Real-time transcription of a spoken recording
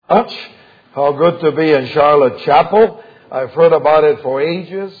Much. How good to be in Charlotte Chapel. I've heard about it for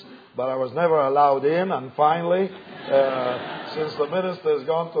ages, but I was never allowed in. And finally, since the minister's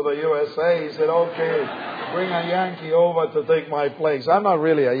gone to the USA, he said, okay, bring a Yankee over to take my place. I'm not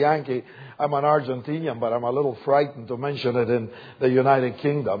really a Yankee. I'm an Argentinian, but I'm a little frightened to mention it in the United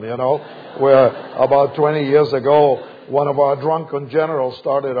Kingdom, where about 20 years ago, one of our drunken generals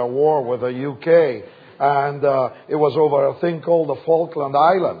started a war with the UK. And it was over a thing called the Falkland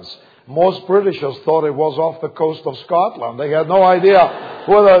Islands. Most Britishers thought it was off the coast of Scotland. They had no idea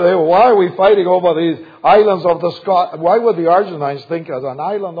why are we fighting over these islands of the Scotland? Why would the Argentines think that an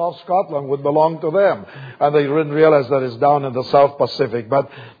island off Scotland would belong to them? And they didn't realize that it's down in the South Pacific.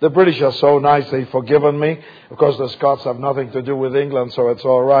 But the British are so nice, they've forgiven me. Of course, the Scots have nothing to do with England, so it's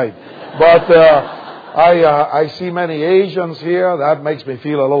all right. But I see many Asians here. That makes me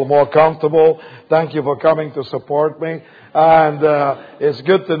feel a little more comfortable. Thank you for coming to support me. And it's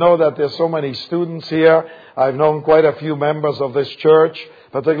good to know that there's so many students here. I've known quite a few members of this church,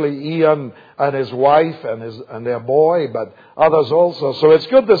 particularly Ian and his wife and their boy, but others also. So it's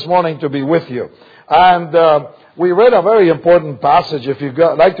good this morning to be with you. And we read a very important passage. If you'd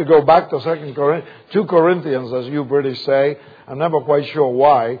like to go back to 2 Corinthians, as you British say, I'm never quite sure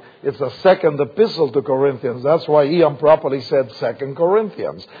why. It's the second epistle to Corinthians. That's why Ian properly said 2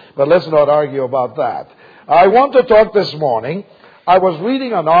 Corinthians. But let's not argue about that. I want to talk this morning. I was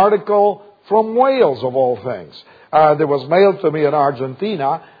reading an article from Wales, of all things. It was mailed to me in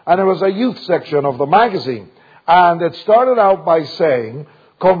Argentina, and it was a youth section of the magazine. And it started out by saying,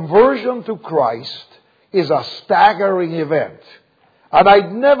 conversion to Christ is a staggering event. And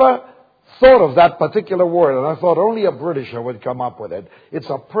I'd never thought of that particular word, and I thought only a Britisher would come up with it. It's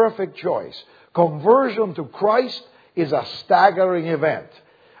a perfect choice. Conversion to Christ is a staggering event.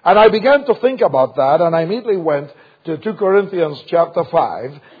 And I began to think about that, and I immediately went to 2 Corinthians chapter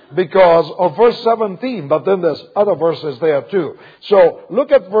 5 because of verse 17, but then there's other verses there too. So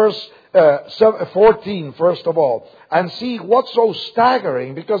look at verse 14 first of all, and see what's so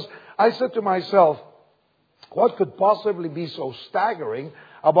staggering, because I said to myself, what could possibly be so staggering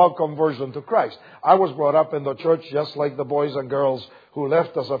about conversion to Christ? I was brought up in the church just like the boys and girls who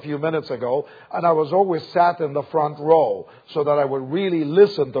left us a few minutes ago, and I was always sat in the front row so that I would really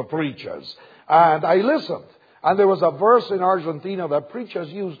listen to preachers. And I listened. And there was a verse in Argentina that preachers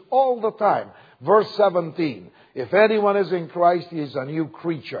used all the time. Verse 17. If anyone is in Christ, he is a new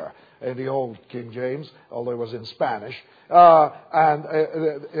creature. In the old King James, although it was in Spanish. All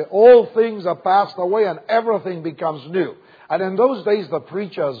things are passed away and everything becomes new. And in those days, the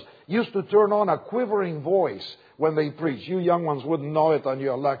preachers used to turn on a quivering voice when they preached. You young ones wouldn't know it, and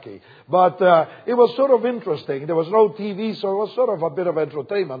you're lucky. But it was sort of interesting. There was no TV, so it was sort of a bit of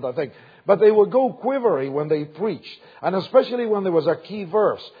entertainment, I think. But they would go quivery when they preached. And especially when there was a key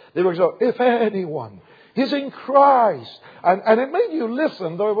verse. They would go, if anyone is in Christ. And it made you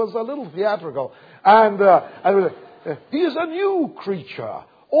listen, though it was a little theatrical. And he is a new creature.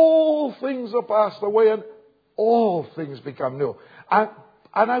 All things are passed away and all things become new. And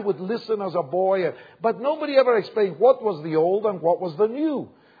I would listen as a boy, but nobody ever explained what was the old and what was the new.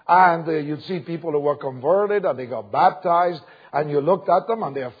 And you'd see people who were converted and they got baptized, and you looked at them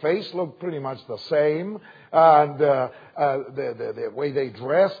and their face looked pretty much the same, and the way they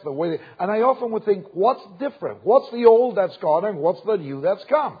dressed, and I often would think, what's different? What's the old that's gone and what's the new that's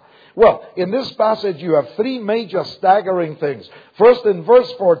come? Well, in this passage you have 3 major staggering things. First, in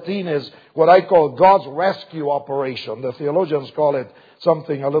verse 14 is what I call God's rescue operation. The theologians call it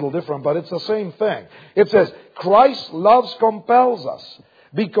something a little different, but it's the same thing. It says, Christ's love compels us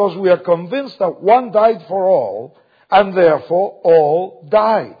because we are convinced that one died for all, and therefore all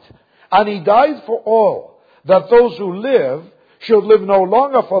died. And he died for all, that those who live should live no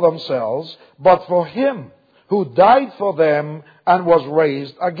longer for themselves, but for him who died for them and was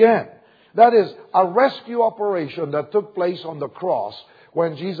raised again. That is a rescue operation that took place on the cross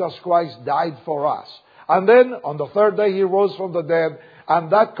when Jesus Christ died for us. And then on the 3rd day he rose from the dead, and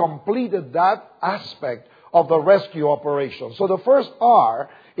that completed that aspect of the rescue operation. So the first R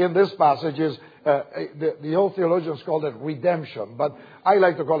in this passage is, the old theologians called it redemption, but I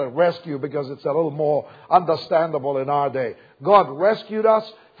like to call it rescue because it's a little more understandable in our day. God rescued us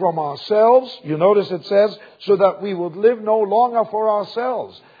from ourselves, you notice it says, so that we would live no longer for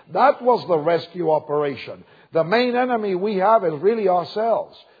ourselves. That was the rescue operation. The main enemy we have is really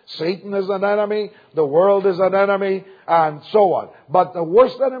ourselves. Satan is an enemy, the world is an enemy, and so on. But the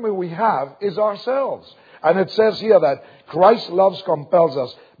worst enemy we have is ourselves. And it says here that Christ's love compels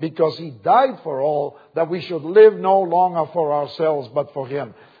us because he died for all, that we should live no longer for ourselves but for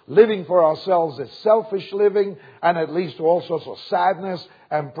him. living for ourselves is selfish living, and it leads to all sorts of sadness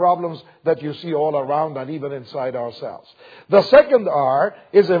and problems that you see all around and even inside ourselves. The second R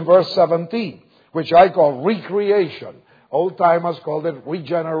is in verse 17, which I call recreation. Old-timers called it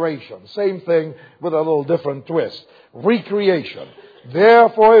regeneration. Same thing with a little different twist. Recreation.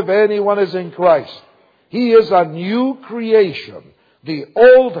 Therefore, if anyone is in Christ, he is a new creation. The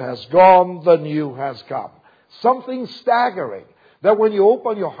old has gone, the new has come. Something staggering, that when you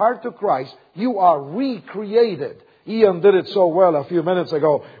open your heart to Christ, you are recreated. Ian did it so well a few minutes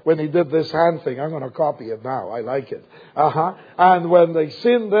ago when he did this hand thing. I'm going to copy it now. I like it. And when they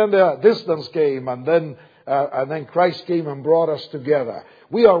sinned, then the distance came, and then Christ came and brought us together.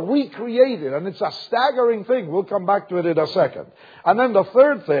 We are recreated, and it's a staggering thing. We'll come back to it in a second. And then the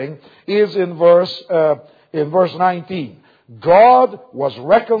third thing is in verse 19. God was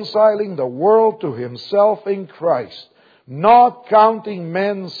reconciling the world to himself in Christ, not counting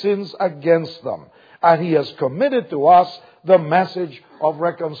men's sins against them. And he has committed to us the message of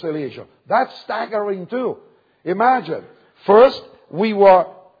reconciliation. That's staggering too. Imagine, first we were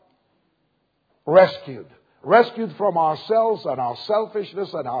rescued. Rescued from ourselves and our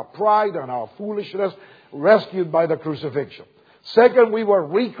selfishness and our pride and our foolishness. Rescued by the crucifixion. Second, we were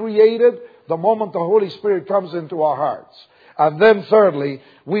recreated the moment the Holy Spirit comes into our hearts. And then thirdly,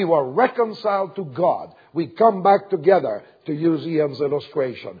 we were reconciled to God. We come back together, to use Ian's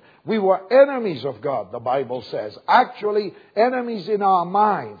illustration. We were enemies of God, the Bible says. Actually, enemies in our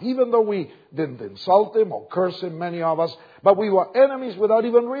mind. Even though we didn't insult him or curse him, many of us. But we were enemies without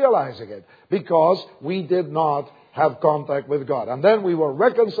even realizing it. Because we did not have contact with God. And then we were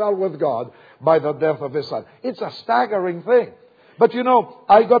reconciled with God by the death of his Son. It's a staggering thing. But you know,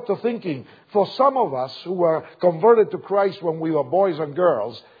 I got to thinking, for some of us who were converted to Christ when we were boys and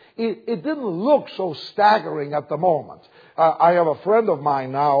girls, it didn't look so staggering at the moment. I have a friend of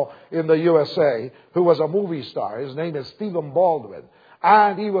mine now in the USA who was a movie star. His name is Stephen Baldwin.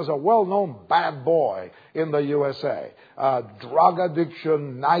 And he was a well-known bad boy in the USA. Drug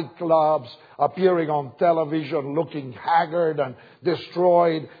addiction, nightclubs, appearing on television, looking haggard and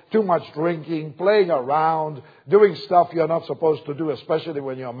destroyed, too much drinking, playing around, doing stuff you're not supposed to do, especially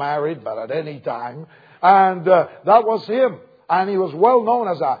when you're married, but at any time. And that was him. And he was well known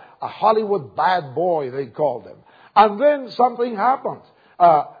as a Hollywood bad boy, they called him. And then something happened.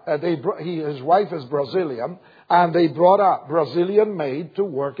 His wife is Brazilian, and they brought a Brazilian maid to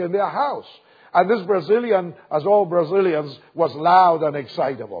work in their house. And this Brazilian, as all Brazilians, was loud and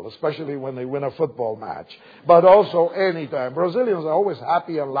excitable, especially when they win a football match. But also anytime. Brazilians are always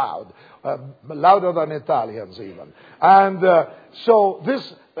happy and loud, louder than Italians even. And so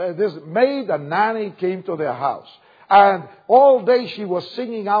this maid and nanny came to their house. And all day she was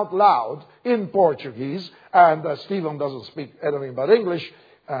singing out loud in Portuguese. And Stephen doesn't speak anything but English,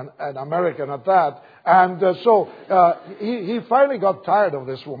 and American at that. And so he finally got tired of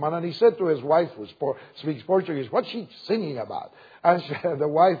this woman. And he said to his wife, who speaks Portuguese, what's she singing about? And the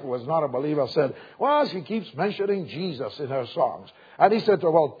wife, who was not a believer, said, well, she keeps mentioning Jesus in her songs. And he said to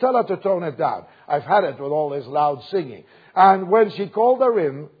her, well, tell her to tone it down. I've had it with all this loud singing. And when she called her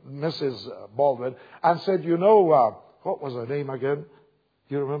in, Mrs. Baldwin, and said, you know, what was her name again?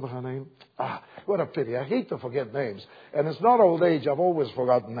 Do you remember her name? What a pity. I hate to forget names. And it's not old age. I've always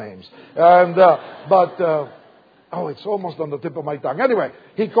forgotten names. And it's almost on the tip of my tongue. Anyway,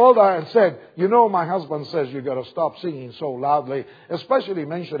 he called her and said, you know, my husband says you got to stop singing so loudly, especially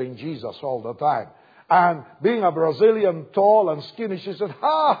mentioning Jesus all the time. And being a Brazilian, tall and skinny, she said,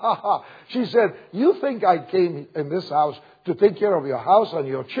 ha, ha, ha. She said, you think I came in this house to take care of your house and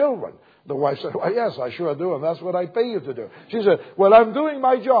your children? The wife said, well, yes, I sure do, and that's what I pay you to do. She said, well, I'm doing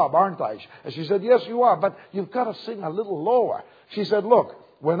my job, aren't I? And she said, yes, you are, but you've got to sing a little lower. She said, look,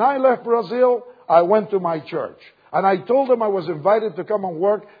 when I left Brazil, I went to my church. And I told them I was invited to come and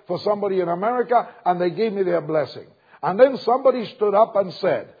work for somebody in America, and they gave me their blessing. And then somebody stood up and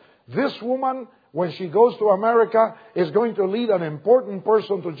said, this woman, when she goes to America, is going to lead an important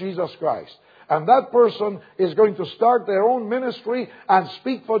person to Jesus Christ. And that person is going to start their own ministry and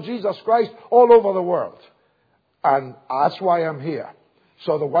speak for Jesus Christ all over the world. And that's why I'm here.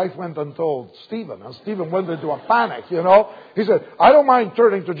 So the wife went and told Stephen. And Stephen went into a panic, you know. He said, I don't mind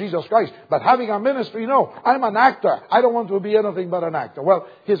turning to Jesus Christ, but having a ministry, no. I'm an actor. I don't want to be anything but an actor. Well,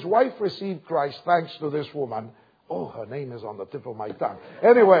 his wife received Christ thanks to this woman. Oh, her name is on the tip of my tongue.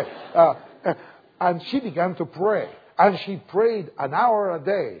 Anyway, and she began to pray. And she prayed an hour a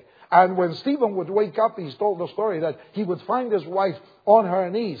day. And when Stephen would wake up, he's told the story that he would find his wife on her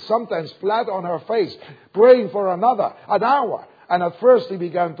knees, sometimes flat on her face, praying for an hour. And at first he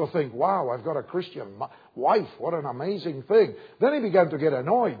began to think, wow, I've got a Christian wife. What an amazing thing. Then he began to get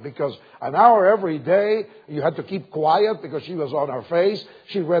annoyed because an hour every day, you had to keep quiet because she was on her face.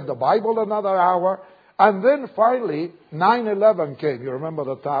 She read the Bible another hour. And then finally, 9/11 came. You remember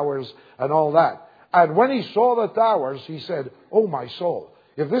the towers and all that. And when he saw the towers, he said, oh, my soul,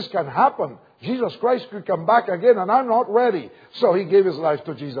 if this can happen, Jesus Christ could come back again, and I'm not ready. So he gave his life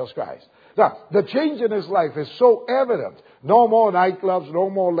to Jesus Christ. Now, the change in his life is so evident. No more nightclubs, no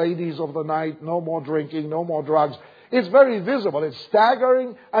more ladies of the night, no more drinking, no more drugs. It's very visible. It's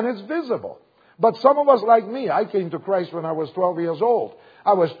staggering, and it's visible. But some of us, like me, I came to Christ when I was 12 years old.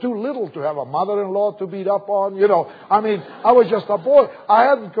 I was too little to have a mother-in-law to beat up on, I was just a boy. I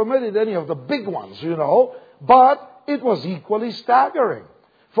hadn't committed any of the big ones, But it was equally staggering.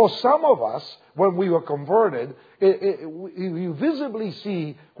 For some of us, when we were converted, you visibly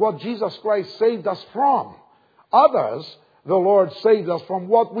see what Jesus Christ saved us from. Others, the Lord saved us from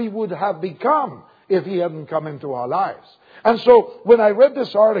what we would have become if He hadn't come into our lives. And so, when I read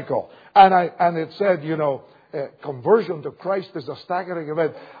this article, and it said, conversion to Christ is a staggering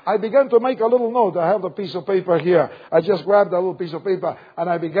event, I began to make a little note. I have the piece of paper here. I just grabbed a little piece of paper and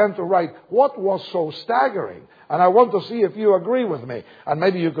I began to write what was so staggering. And I want to see if you agree with me. And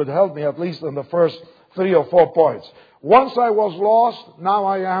maybe you could help me at least in the first 3 or 4 points. Once I was lost, now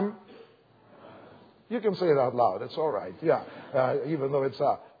I am. You can say it out loud. It's all right. Yeah. Even though it's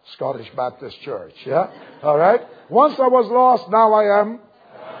a Scottish Baptist church. Yeah. All right. Once I was lost, now I am.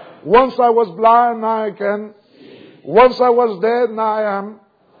 Once I was blind, now I can. Once I was dead, now I am.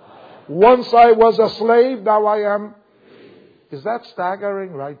 Once I was a slave, now I am. Is that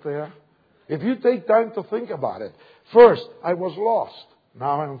staggering right there? If you take time to think about it. First, I was lost.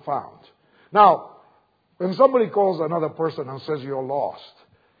 Now I'm found. Now, when somebody calls another person and says you're lost,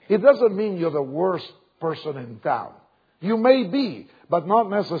 it doesn't mean you're the worst person in town. You may be, but not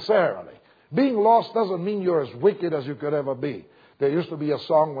necessarily. Being lost doesn't mean you're as wicked as you could ever be. There used to be a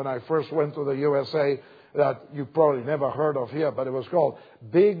song when I first went to the USA that you probably never heard of here, but it was called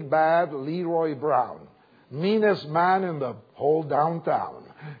Big Bad Leroy Brown. Meanest man in the whole downtown.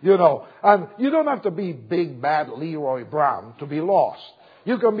 And you don't have to be Big Bad Leroy Brown to be lost.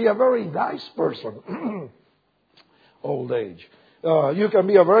 You can be a very nice person. Old age. You can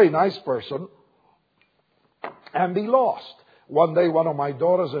be a very nice person and be lost. One day, one of my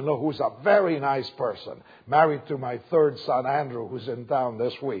daughters-in-law, who's a very nice person, married to my third son, Andrew, who's in town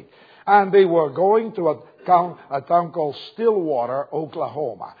this week. And they were going to a town called Stillwater,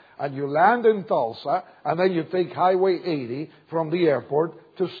 Oklahoma. And you land in Tulsa, and then you take Highway 80 from the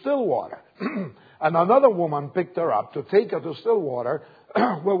airport to Stillwater. And another woman picked her up to take her to Stillwater,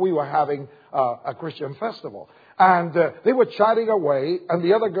 where we were having a Christian festival. And they were chatting away, and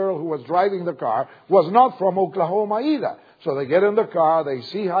the other girl who was driving the car was not from Oklahoma either. So they get in the car, they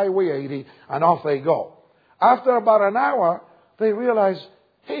see Highway 80, and off they go. After about an hour, they realize,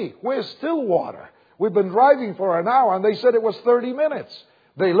 hey, where's Stillwater? We've been driving for an hour, and they said it was 30 minutes.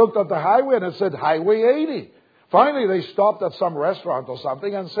 They looked at the highway, and it said Highway 80. Finally, they stopped at some restaurant or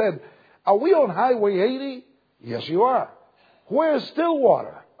something and said, are we on Highway 80? Yes, you are. Where's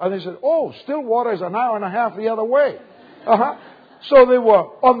Stillwater? And they said, oh, Stillwater is an hour and a half the other way. So they were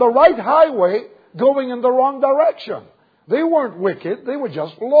on the right highway going in the wrong direction. They weren't wicked. They were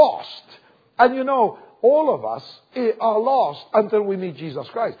just lost. And all of us are lost until we meet Jesus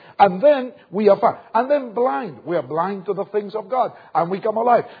Christ. And then we are found. And then blind. We are blind to the things of God. And we come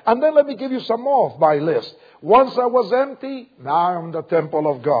alive. And then let me give you some more of my list. Once I was empty, now I'm the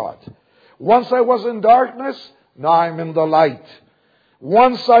temple of God. Once I was in darkness, now I'm in the light.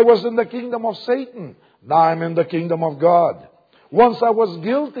 Once I was in the kingdom of Satan, now I'm in the kingdom of God. Once I was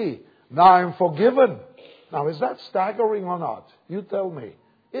guilty, now I'm forgiven. Now, is that staggering or not? You tell me.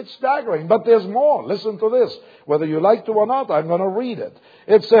 It's staggering, but there's more. Listen to this. Whether you like to or not, I'm going to read it.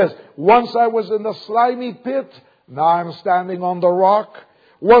 It says, once I was in the slimy pit, now I'm standing on the rock.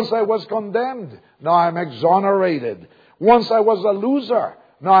 Once I was condemned, now I'm exonerated. Once I was a loser,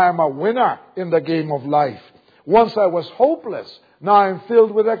 now I'm a winner in the game of life. Once I was hopeless, now I'm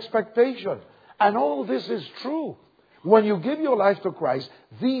filled with expectation. And all this is true. When you give your life to Christ,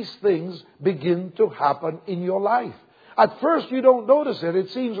 these things begin to happen in your life. At first you don't notice it.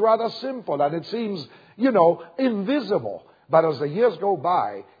 It seems rather simple and it seems, invisible. But as the years go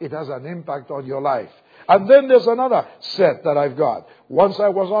by, it has an impact on your life. And then there's another set that I've got. Once I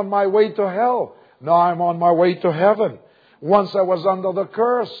was on my way to hell, now I'm on my way to heaven. Once I was under the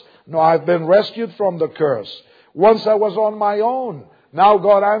curse, now I've been rescued from the curse. Once I was on my own, now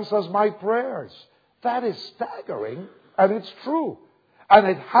God answers my prayers. That is staggering, and it's true. And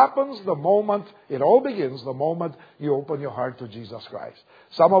it happens it all begins the moment you open your heart to Jesus Christ.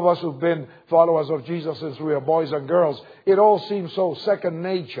 Some of us who've been followers of Jesus since we were boys and girls, it all seems so second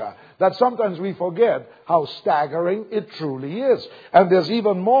nature that sometimes we forget how staggering it truly is. And there's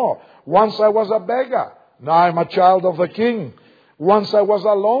even more. Once I was a beggar, now I'm a child of the King. Once I was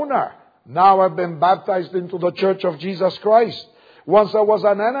a loner, now I've been baptized into the Church of Jesus Christ. Once I was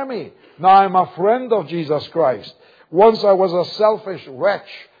an enemy, now I'm a friend of Jesus Christ. Once I was a selfish wretch,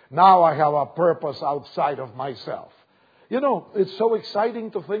 now I have a purpose outside of myself. You know, it's so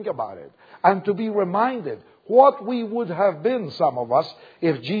exciting to think about it and to be reminded what we would have been, some of us,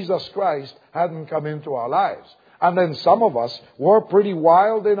 if Jesus Christ hadn't come into our lives. And then some of us were pretty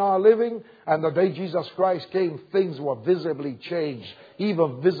wild in our living, and the day Jesus Christ came, things were visibly changed,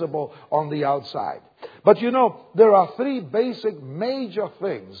 even visible on the outside. But you know, there are three basic major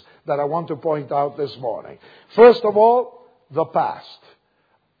things that I want to point out this morning. First of all, the past.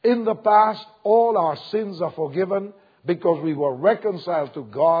 In the past, all our sins are forgiven because we were reconciled to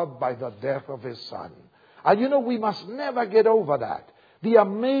God by the death of His Son. And you know, we must never get over that. The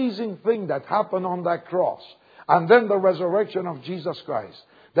amazing thing that happened on that cross. And then the resurrection of Jesus Christ.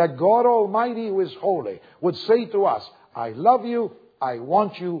 That God Almighty, who is holy, would say to us, I love you, I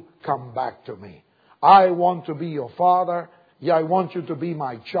want you, come back to me. I want to be your Father. Yeah, I want you to be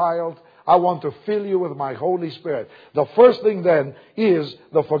my child. I want to fill you with my Holy Spirit. The first thing then is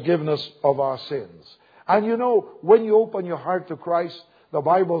the forgiveness of our sins. And you know, when you open your heart to Christ, the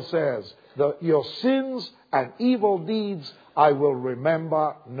Bible says, your sins and evil deeds I will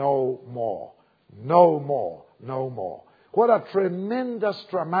remember no more. No more. No more. What a tremendous,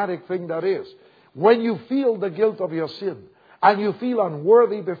 dramatic thing that is. When you feel the guilt of your sin, and you feel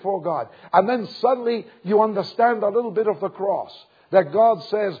unworthy before God. And then suddenly you understand a little bit of the cross. That God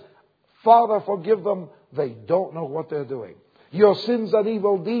says, Father, forgive them. They don't know what they're doing. Your sins and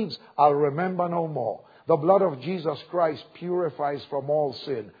evil deeds, I'll remember no more. The blood of Jesus Christ purifies from all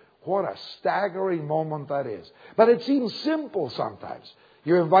sin. What a staggering moment that is. But it seems simple sometimes.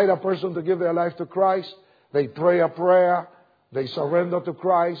 You invite a person to give their life to Christ. They pray a prayer. They surrender to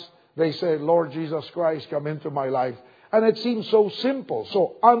Christ. They say, Lord Jesus Christ, come into my life. And it seems so simple,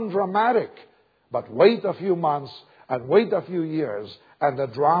 so undramatic. But wait a few months and wait a few years and the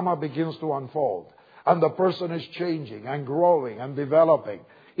drama begins to unfold. And the person is changing and growing and developing.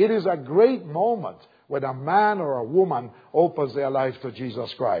 It is a great moment when a man or a woman opens their life to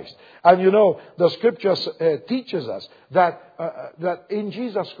Jesus Christ. And you know, the Scripture teaches us that in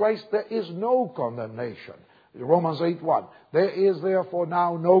Jesus Christ there is no condemnation. Romans 8:1. There is therefore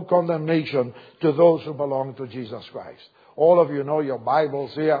now no condemnation to those who belong to Jesus Christ. All of you know your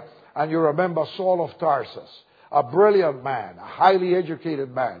Bibles here, and you remember Saul of Tarsus, a brilliant man, a highly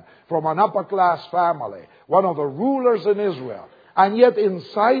educated man, from an upper class family, one of the rulers in Israel. And yet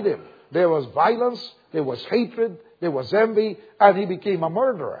inside him there was violence, there was hatred, there was envy, and he became a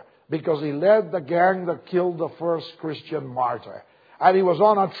murderer because he led the gang that killed the first Christian martyr. And he was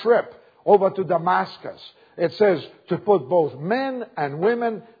on a trip over to Damascus. It says to put both men and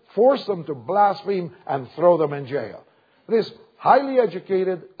women, force them to blaspheme and throw them in jail. This highly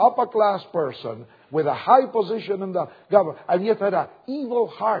educated, upper class person with a high position in the government and yet had an evil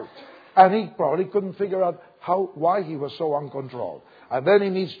heart. And he probably couldn't figure out why he was so uncontrolled. And then he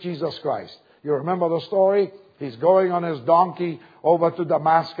meets Jesus Christ. You remember the story? He's going on his donkey over to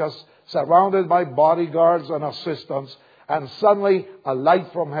Damascus, surrounded by bodyguards and assistants, and suddenly a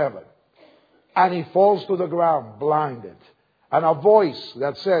light from heaven. And he falls to the ground, blinded. And a voice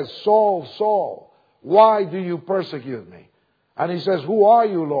that says, Saul, Saul, why do you persecute me? And he says, who are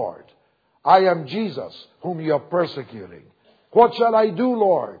you, Lord? I am Jesus, whom you are persecuting. What shall I do,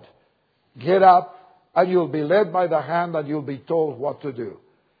 Lord? Get up, and you'll be led by the hand, and you'll be told what to do.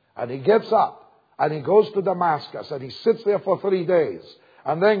 And he gets up, and he goes to Damascus, and he sits there for 3 days.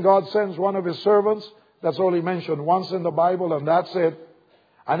 And then God sends one of his servants, that's only mentioned once in the Bible, and that's it.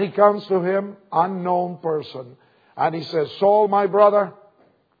 And he comes to him, unknown person, and he says, Saul, my brother,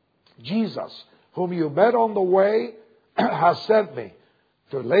 Jesus, whom you met on the way, has sent me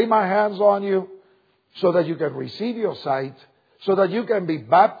to lay my hands on you so that you can receive your sight, so that you can be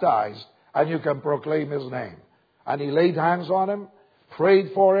baptized and you can proclaim his name. And he laid hands on him,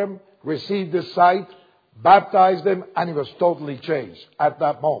 prayed for him, received his sight, baptized him, and he was totally changed at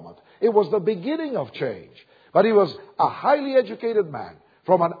that moment. It was the beginning of change. But he was a highly educated man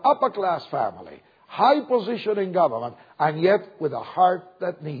from an upper class family, high position in government, and yet with a heart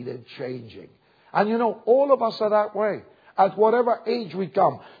that needed changing. And you know, all of us are that way. At whatever age we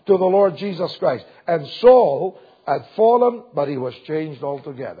come to the Lord Jesus Christ. And Saul had fallen, but he was changed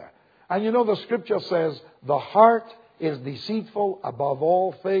altogether. And you know, the Scripture says, the heart is deceitful above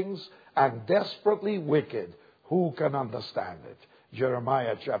all things and desperately wicked. Who can understand it?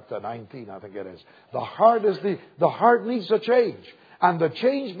 Jeremiah chapter 19, I think it is. The heart needs a change. And the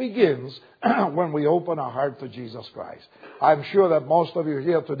change begins when we open our heart to Jesus Christ. I'm sure that most of you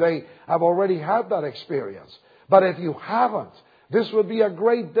here today have already had that experience. But if you haven't, this would be a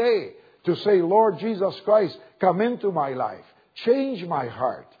great day to say, Lord Jesus Christ, come into my life. Change my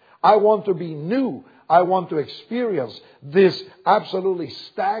heart. I want to be new. I want to experience this absolutely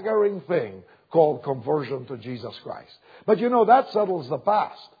staggering thing called conversion to Jesus Christ. But you know, that settles the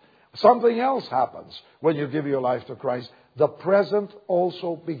past. Something else happens when you give your life to Christ. The present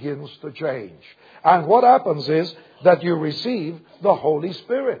also begins to change. And what happens is that you receive the Holy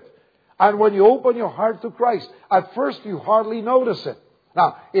Spirit. And when you open your heart to Christ, at first you hardly notice it.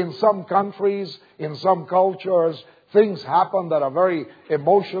 Now, in some countries, in some cultures, things happen that are very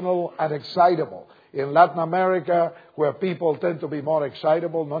emotional and excitable. In Latin America, where people tend to be more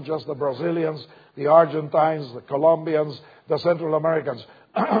excitable, not just the Brazilians, the Argentines, the Colombians, the Central Americans.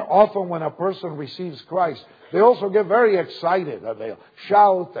 Often when a person receives Christ, they also get very excited and they'll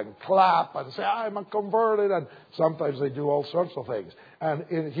shout and clap and say, I'm converted, and sometimes they do all sorts of things.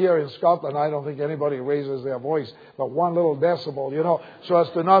 And here in Scotland, I don't think anybody raises their voice but one little decibel, so as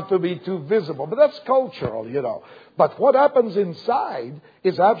to not to be too visible. But that's cultural, But what happens inside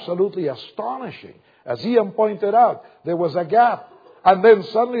is absolutely astonishing. As Ian pointed out, there was a gap. And then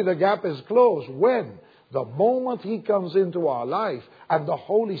suddenly the gap is closed. When? The moment He comes into our life and the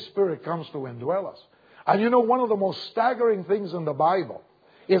Holy Spirit comes to indwell us. And one of the most staggering things in the Bible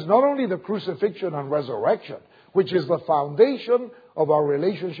is not only the crucifixion and resurrection, which is the foundation of our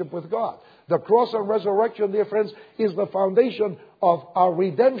relationship with God. The cross and resurrection, dear friends, is the foundation of our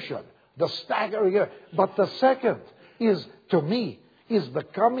redemption. The staggering. But the second is, to me, is the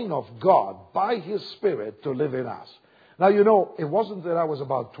coming of God by His Spirit to live in us. Now, it wasn't that I was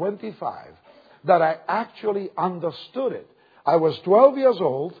about 25 that I actually understood it. I was 12 years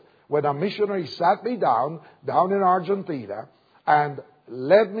old when a missionary sat me down in Argentina, and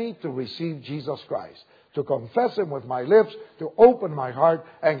led me to receive Jesus Christ, to confess Him with my lips, to open my heart,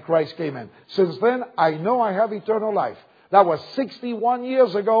 and Christ came in. Since then, I know I have eternal life. That was 61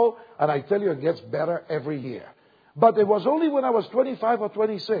 years ago, and I tell you, it gets better every year. But it was only when I was 25 or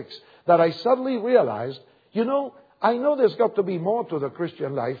 26 that I suddenly realized, I know there's got to be more to the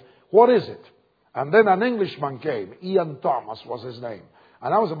Christian life. What is it? And then an Englishman came. Ian Thomas was his name.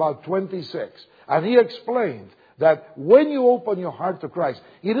 And I was about 26. And he explained that when you open your heart to Christ,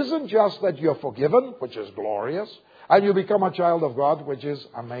 it isn't just that you're forgiven, which is glorious, and you become a child of God, which is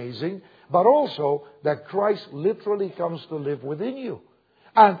amazing, but also that Christ literally comes to live within you.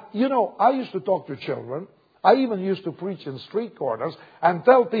 And, I used to talk to children. I even used to preach in street corners and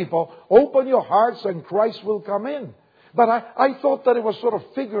tell people, open your hearts and Christ will come in. But I thought that it was sort of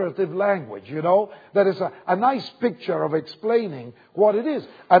figurative language, that is a nice picture of explaining what it is.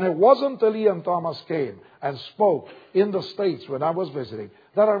 And it wasn't until Ian Thomas came and spoke in the States when I was visiting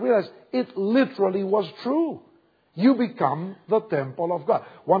that I realized it literally was true. You become the temple of God.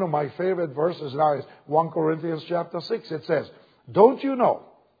 One of my favorite verses now is 1 Corinthians chapter 6. It says, don't you know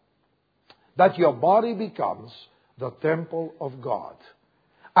that your body becomes the temple of God,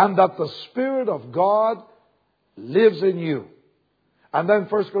 and that the Spirit of God lives in you? And then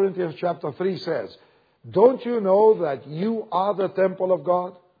 1 Corinthians chapter 3 says, don't you know that you are the temple of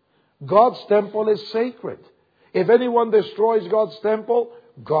God? God's temple is sacred. If anyone destroys God's temple,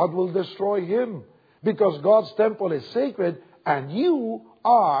 God will destroy him. Because God's temple is sacred and you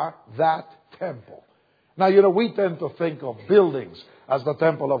are that temple. Now, we tend to think of buildings as the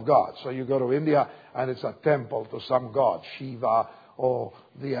temple of God. So you go to India and it's a temple to some god, Shiva, or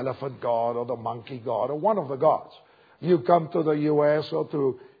the elephant god, or the monkey god, or one of the gods. You come to the U.S. or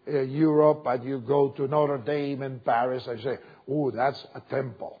to Europe and you go to Notre Dame in Paris and say, oh, that's a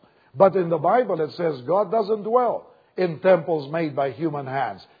temple. But in the Bible it says God doesn't dwell in temples made by human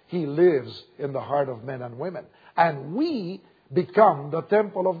hands. He lives in the heart of men and women. And we become the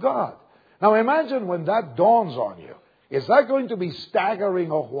temple of God. Now imagine when that dawns on you. Is that going to be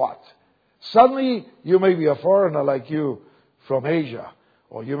staggering or what? Suddenly you may be a foreigner like you from Asia.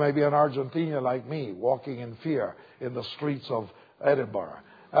 Or you may be an Argentinian like me, walking in fear in the streets of Edinburgh.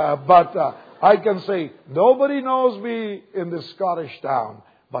 But I can say, nobody knows me in this Scottish town,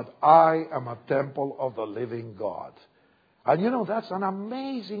 but I am a temple of the living God. And that's an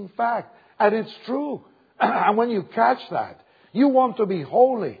amazing fact. And it's true. And when you catch that, you want to be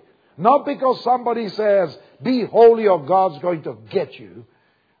holy. Not because somebody says, be holy or God's going to get you.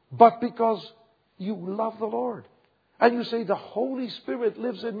 But because you love the Lord. And you say, the Holy Spirit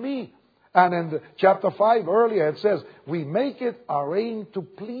lives in me. And in chapter 5 earlier it says, we make it our aim to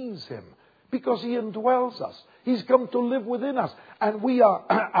please Him because He indwells us. He's come to live within us. And we are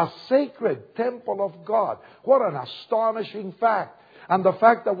a sacred temple of God. What an astonishing fact. And the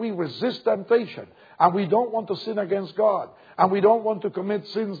fact that we resist temptation and we don't want to sin against God and we don't want to commit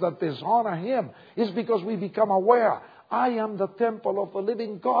sins that dishonor Him is because we become aware, I am the temple of the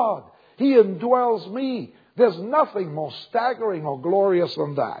living God. He indwells me. There's nothing more staggering or glorious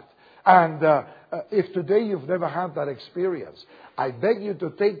than that. And if today you've never had that experience, I beg you to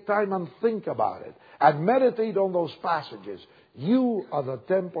take time and think about it and meditate on those passages. You are the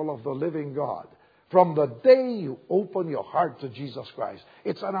temple of the living God. From the day you open your heart to Jesus Christ.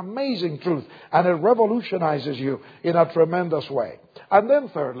 It's an amazing truth, and it revolutionizes you in a tremendous way. And then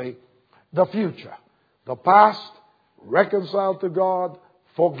thirdly, the future. The past, reconciled to God,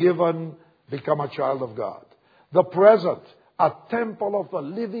 forgiven, become a child of God. The present, a temple of the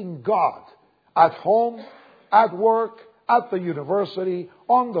living God. At home, at work, at the university,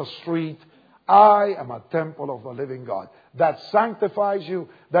 on the street, I am a temple of the living God. That sanctifies you,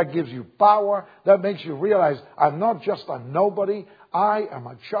 that gives you power, that makes you realize I'm not just a nobody, I am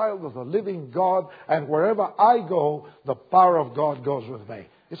a child of the living God, and wherever I go, the power of God goes with me.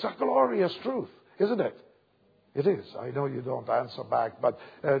 It's a glorious truth, isn't it? It is. I know you don't answer back, but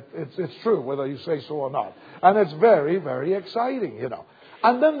it's true whether you say so or not. And it's very, very exciting, you know.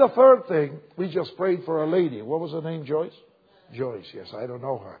 And then the third thing, we just prayed for a lady. What was her name, Joyce? Joyce, yes, I don't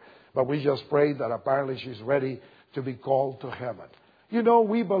know her. But we just prayed that apparently she's ready to be called to heaven. You know,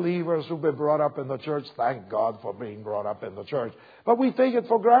 we believers who've been brought up in the church, thank God for being brought up in the church, but we take it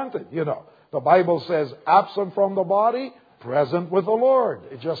for granted, you know. The Bible says, absent from the body, present with the Lord.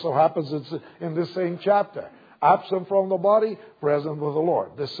 It just so happens it's in this same chapter. Absent from the body, present with the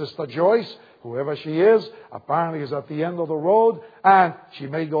Lord. This Sister Joyce, whoever she is, apparently is at the end of the road, and she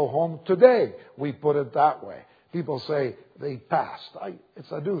may go home today. We put it that way. People say they passed.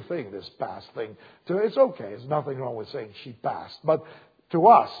 It's a new thing, this past thing. It's okay. There's nothing wrong with saying she passed. But to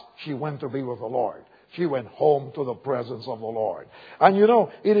us, she went to be with the Lord. She went home to the presence of the Lord. And you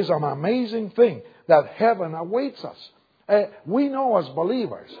know, it is an amazing thing that heaven awaits us. We know as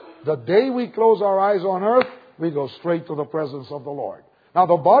believers, the day we close our eyes on earth, we go straight to the presence of the Lord. Now,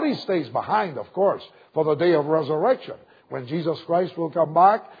 the body stays behind, of course, for the day of resurrection, when Jesus Christ will come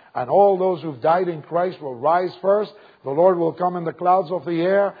back, and all those who've died in Christ will rise first. The Lord will come in the clouds of the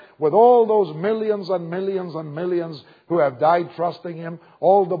air with all those millions and millions and millions who have died trusting Him,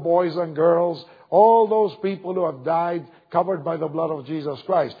 all the boys and girls, all those people who have died covered by the blood of Jesus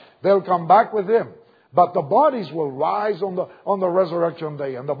Christ. They'll come back with Him. But the bodies will rise on the resurrection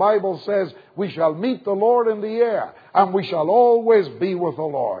day. And the Bible says, we shall meet the Lord in the air, and we shall always be with the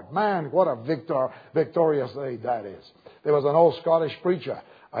Lord. Man, what a victorious day that is. There was an old Scottish preacher.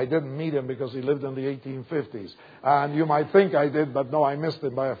 I didn't meet him because he lived in the 1850s. And you might think I did, but no, I missed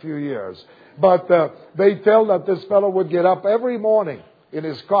him by a few years. But they tell that this fellow would get up every morning in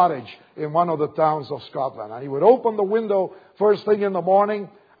his cottage in one of the towns of Scotland. And he would open the window first thing in the morning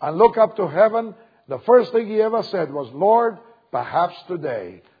and look up to heaven. The first thing he ever said was, Lord, perhaps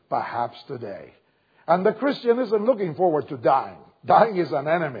today, perhaps today. And the Christian isn't looking forward to dying. Dying is an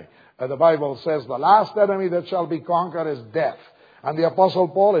enemy. The Bible says the last enemy that shall be conquered is death. And the Apostle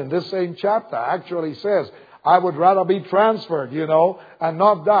Paul in this same chapter actually says, I would rather be transferred, and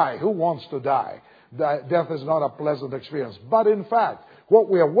not die. Who wants to die? Death is not a pleasant experience. But in fact, what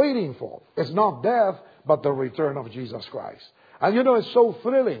we are waiting for is not death, but the return of Jesus Christ. And it's so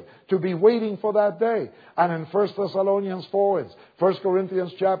thrilling to be waiting for that day. And in 1 Thessalonians 4, 1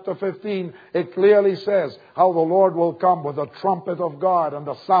 Corinthians chapter 15, it clearly says how the Lord will come with the trumpet of God and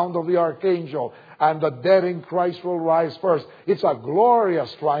the sound of the archangel, and the dead in Christ will rise first. It's a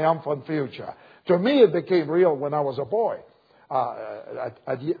glorious, triumphant future. To me, it became real when I was a boy.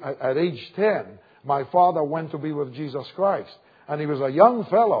 At age 10, my father went to be with Jesus Christ. And he was a young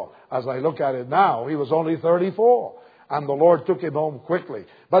fellow. As I look at it now, he was only 34. And the Lord took him home quickly.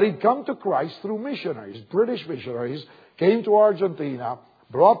 But he'd come to Christ through missionaries. British missionaries came to Argentina,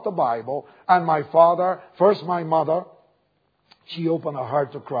 brought the Bible, and my father, first my mother, she opened her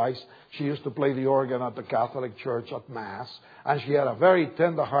heart to Christ. She used to play the organ at the Catholic Church at Mass, and she had a very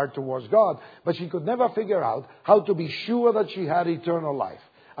tender heart towards God, but she could never figure out how to be sure that she had eternal life.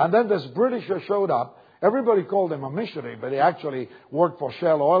 And then this Britisher showed up. Everybody called him a missionary, but he actually worked for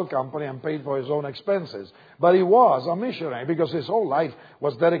Shell Oil Company and paid for his own expenses. But he was a missionary because his whole life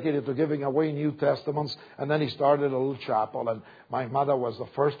was dedicated to giving away New Testaments. And then he started a little chapel. And my mother was the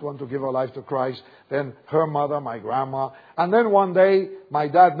first one to give her life to Christ. Then her mother, my grandma. And then one day, my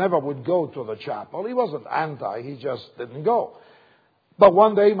dad never would go to the chapel. He wasn't anti, he just didn't go. But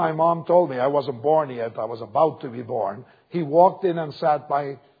one day my mom told me, I wasn't born yet, I was about to be born. He walked in and sat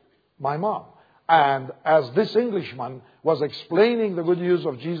by my mom. And as this Englishman was explaining the good news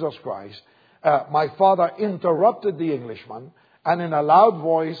of Jesus Christ, my father interrupted the Englishman, and in a loud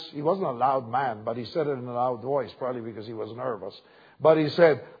voice, he wasn't a loud man, but he said it in a loud voice, probably because he was nervous. But he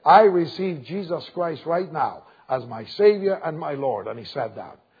said, I receive Jesus Christ right now as my Savior and my Lord. And he sat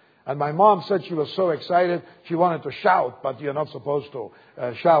down. And my mom said she was so excited, she wanted to shout, but you're not supposed to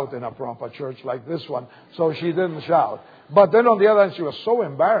shout in a proper church like this one. So she didn't shout. But then on the other hand, she was so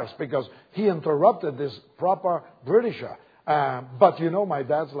embarrassed because he interrupted this proper Britisher. But you know, my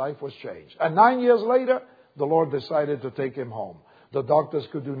dad's life was changed. And 9 years later, the Lord decided to take him home. The doctors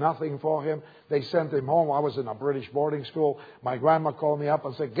could do nothing for him. They sent him home. I was in a British boarding school. My grandma called me up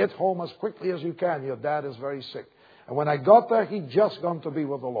and said, get home as quickly as you can. Your dad is very sick. And when I got there, he'd just gone to be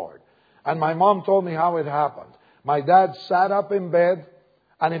with the Lord. And my mom told me how it happened. My dad sat up in bed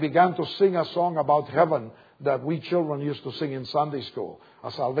and he began to sing a song about heaven that we children used to sing in Sunday school,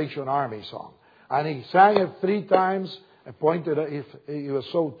 a Salvation Army song. And he sang it 3 times. He was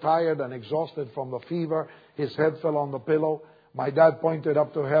so tired and exhausted from the fever, his head fell on the pillow. My dad pointed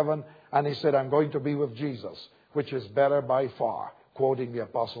up to heaven and he said, I'm going to be with Jesus, which is better by far, quoting the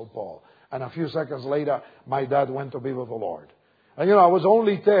Apostle Paul. And a few seconds later, my dad went to be with the Lord. And I was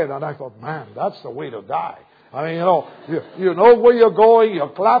only 10 and I thought, man, that's the way to die. I mean, you know where you're going, you're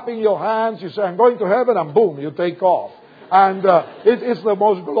clapping your hands, you say, I'm going to heaven, and boom, you take off. And it's the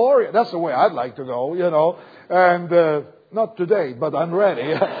most glorious. That's the way I'd like to go, And not today, but I'm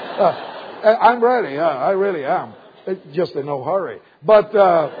ready. I'm ready. I really am. Just in no hurry. But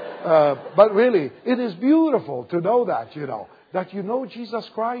really, it is beautiful to know that, that you know Jesus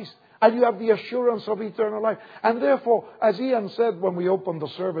Christ. And you have the assurance of eternal life. And therefore, as Ian said when we opened the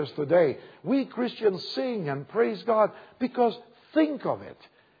service today, we Christians sing and praise God because think of it.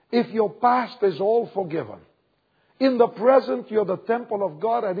 If your past is all forgiven, in the present you're the temple of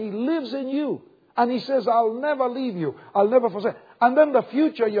God and He lives in you. And He says, I'll never leave you. I'll never forsake. And then the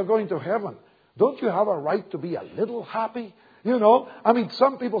future you're going to heaven. Don't you have a right to be a little happy?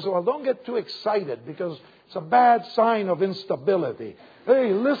 Some people say, well, don't get too excited because it's a bad sign of instability.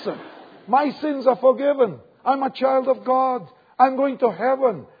 Hey, listen, my sins are forgiven. I'm a child of God. I'm going to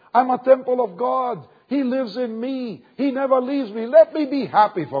heaven. I'm a temple of God. He lives in me. He never leaves me. Let me be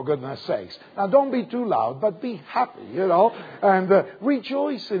happy, for goodness sakes. Now, don't be too loud, but be happy, and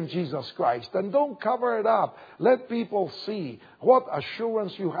rejoice in Jesus Christ. And don't cover it up. Let people see what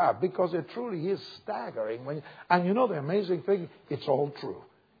assurance you have, because it truly is staggering. And the amazing thing, it's all true.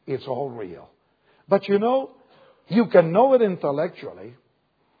 It's all real. But you can know it intellectually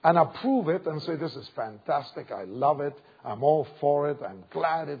and approve it and say, this is fantastic. I love it. I'm all for it. I'm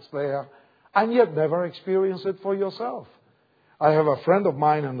glad it's there. And yet never experience it for yourself. I have a friend of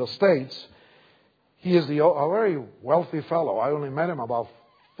mine in the States. He is a very wealthy fellow. I only met him about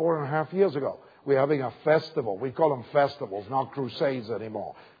 4.5 years ago. We're having a festival. We call them festivals, not crusades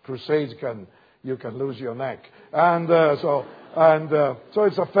anymore. Crusades you can lose your neck. So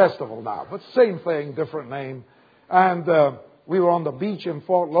it's a festival now. But same thing, different name. And we were on the beach in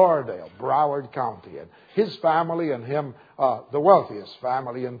Fort Lauderdale, Broward County. And his family and him, the wealthiest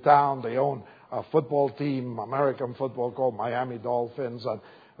family in town. They own a football team, American football, called Miami Dolphins. And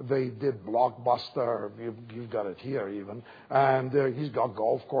they did Blockbuster. You've got it here even. And he's got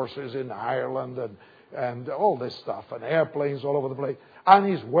golf courses in Ireland and all this stuff. And airplanes all over the place. And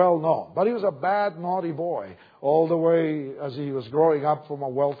he's well known. But he was a bad, naughty boy all the way as he was growing up from a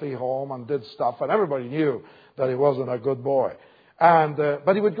wealthy home and did stuff. And everybody knew that he wasn't a good boy.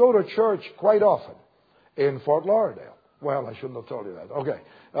 But he would go to church quite often in Fort Lauderdale. Well, I shouldn't have told you that. Okay.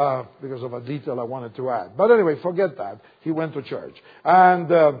 Because of a detail I wanted to add. But anyway, forget that. He went to church.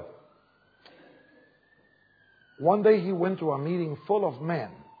 And one day he went to a meeting full of men.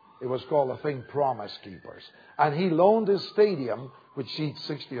 It was called, I think, Promise Keepers. And he loaned his stadium, which seats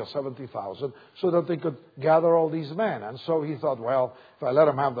 60 or 70,000, so that they could gather all these men. And so he thought, well, if I let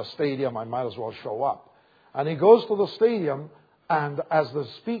them have the stadium, I might as well show up. And he goes to the stadium, and as the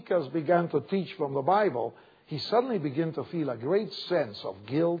speakers began to teach from the Bible, he suddenly began to feel a great sense of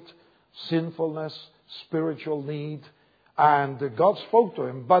guilt, sinfulness, spiritual need. And God spoke to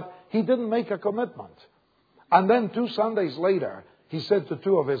him, but he didn't make a commitment. And then 2 Sundays later, he said to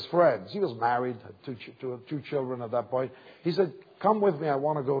 2 of his friends, he was married, had two children at that point. He said, come with me, I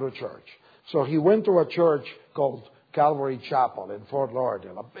want to go to church. So he went to a church called Calvary Chapel in Fort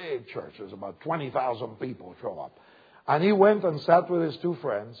Lauderdale, a big church. There's about 20,000 people show up. And he went and sat with his 2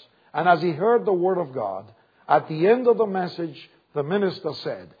 friends. And as he heard the Word of God, at the end of the message, the minister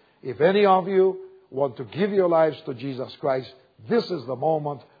said, if any of you want to give your lives to Jesus Christ, This is the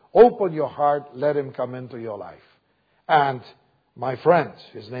moment. Open your heart. Let Him come into your life. And my friend,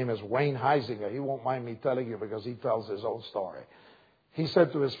 his name is Wayne Heisinger. He won't mind me telling you because he tells his own story. He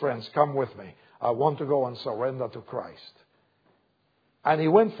said to his friends, come with me. I want to go and surrender to Christ. And he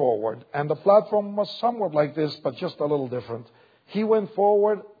went forward, and the platform was somewhat like this, but just a little different. He went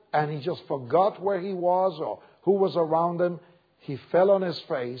forward, and he just forgot where he was or who was around him. He fell on his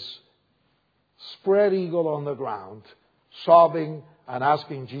face, spread eagle on the ground, sobbing and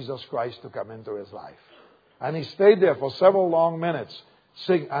asking Jesus Christ to come into his life. And he stayed there for several long minutes,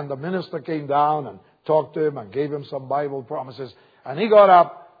 and the minister came down and talked to him and gave him some Bible promises. And he got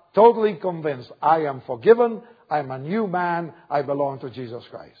up, totally convinced, I am forgiven, I'm a new man, I belong to Jesus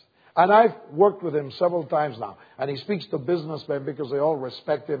Christ. And I've worked with him several times now. And he speaks to businessmen because they all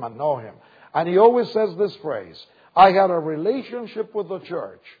respect him and know him. And he always says this phrase, I had a relationship with the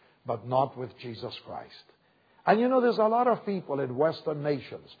church, but not with Jesus Christ. And you know, there's a lot of people in Western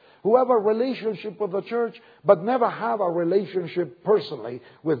nations who have a relationship with the church, but never have a relationship personally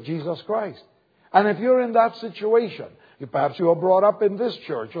with Jesus Christ. And if you're in that situation, perhaps you were brought up in this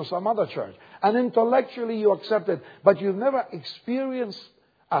church or some other church, and intellectually you accept it, but you've never experienced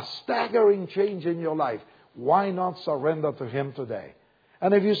a staggering change in your life, why not surrender to Him today?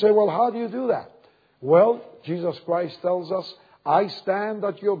 And if you say, well, how do you do that? Well, Jesus Christ tells us, I stand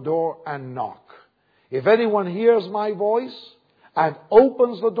at your door and knock. If anyone hears my voice and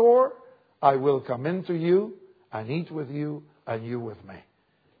opens the door, I will come into you and eat with you and you with me.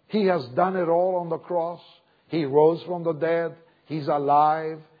 He has done it all on the cross. He rose from the dead. He's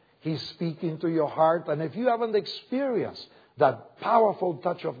alive. He's speaking to your heart. And if you haven't experienced that powerful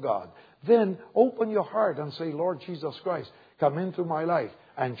touch of God, then open your heart and say, Lord Jesus Christ, come into my life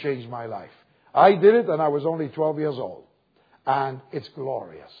and change my life. I did it and I was only 12 years old. And it's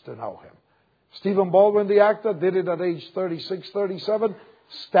glorious to know Him. Stephen Baldwin, the actor, did it at age 36, 37.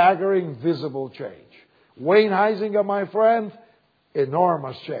 Staggering, visible change. Wayne Heisinger, my friend,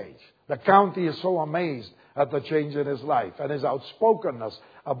 enormous change. The county is so amazed at the change in his life and his outspokenness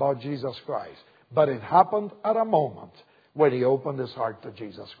about Jesus Christ. But it happened at a moment when he opened his heart to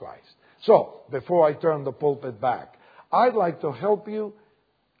Jesus Christ. So, before I turn the pulpit back, I'd like to help you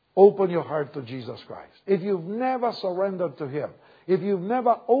open your heart to Jesus Christ. If you've never surrendered to Him, if you've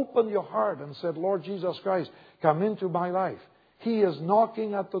never opened your heart and said, Lord Jesus Christ, come into my life, He is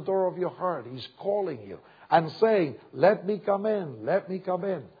knocking at the door of your heart. He's calling you and saying, let me come in, let me come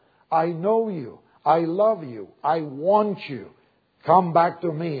in. I know you. I love you. I want you. Come back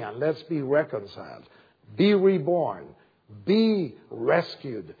to me and let's be reconciled. Be reborn. Be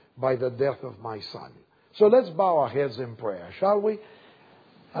rescued by the death of my Son. So let's bow our heads in prayer, shall we?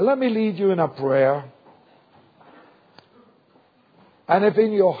 And let me lead you in a prayer. And if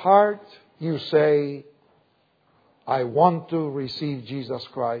in your heart you say, I want to receive Jesus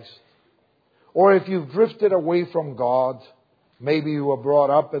Christ, or if you've drifted away from God, maybe you were brought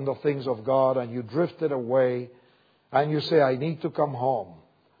up in the things of God and you drifted away, and you say, I need to come home.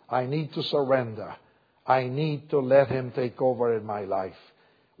 I need to surrender. I need to let Him take over in my life.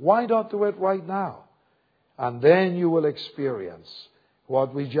 Why not do it right now? And then you will experience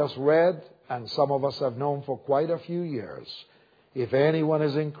what we just read, and some of us have known for quite a few years. If anyone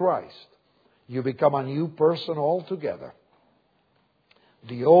is in Christ, you become a new person altogether.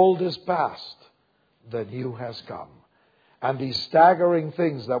 The old is past, the new has come. And these staggering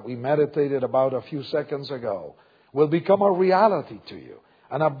things that we meditated about a few seconds ago will become a reality to you,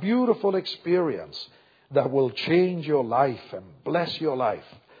 and a beautiful experience that will change your life and bless your life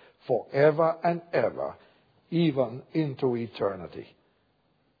forever and ever, even into eternity.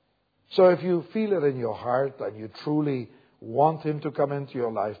 So if you feel it in your heart and you truly want Him to come into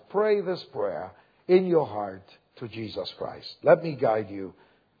your life, pray this prayer in your heart to Jesus Christ. Let me guide you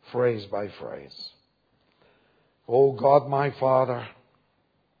phrase by phrase. Oh God, my Father,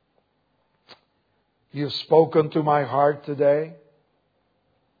 You've spoken to my heart today.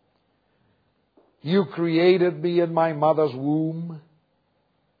 You created me in my mother's womb.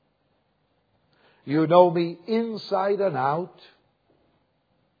 You know me inside and out.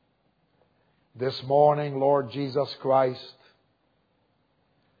 This morning, Lord Jesus Christ,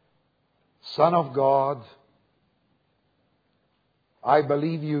 Son of God, I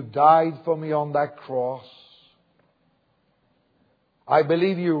believe You died for me on that cross. I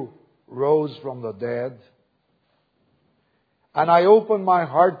believe You rose from the dead. And I open my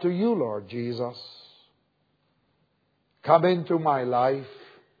heart to You, Lord Jesus. Come into my life.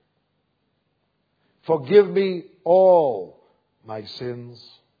 Forgive me all my sins.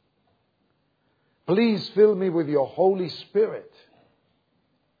 Please fill me with Your Holy Spirit.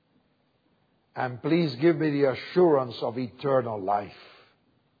 And please give me the assurance of eternal life.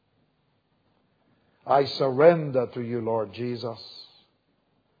 I surrender to you, Lord Jesus.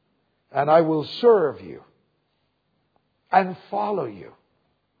 And I will serve you and follow you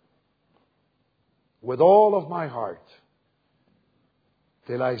with all of my heart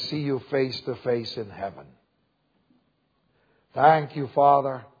till I see you face to face in heaven. Thank you,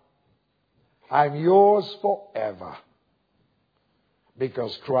 Father. I'm yours forever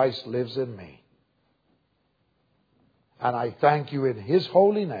because Christ lives in me. And I thank you in His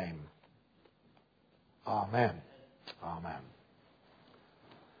holy name. Amen. Amen.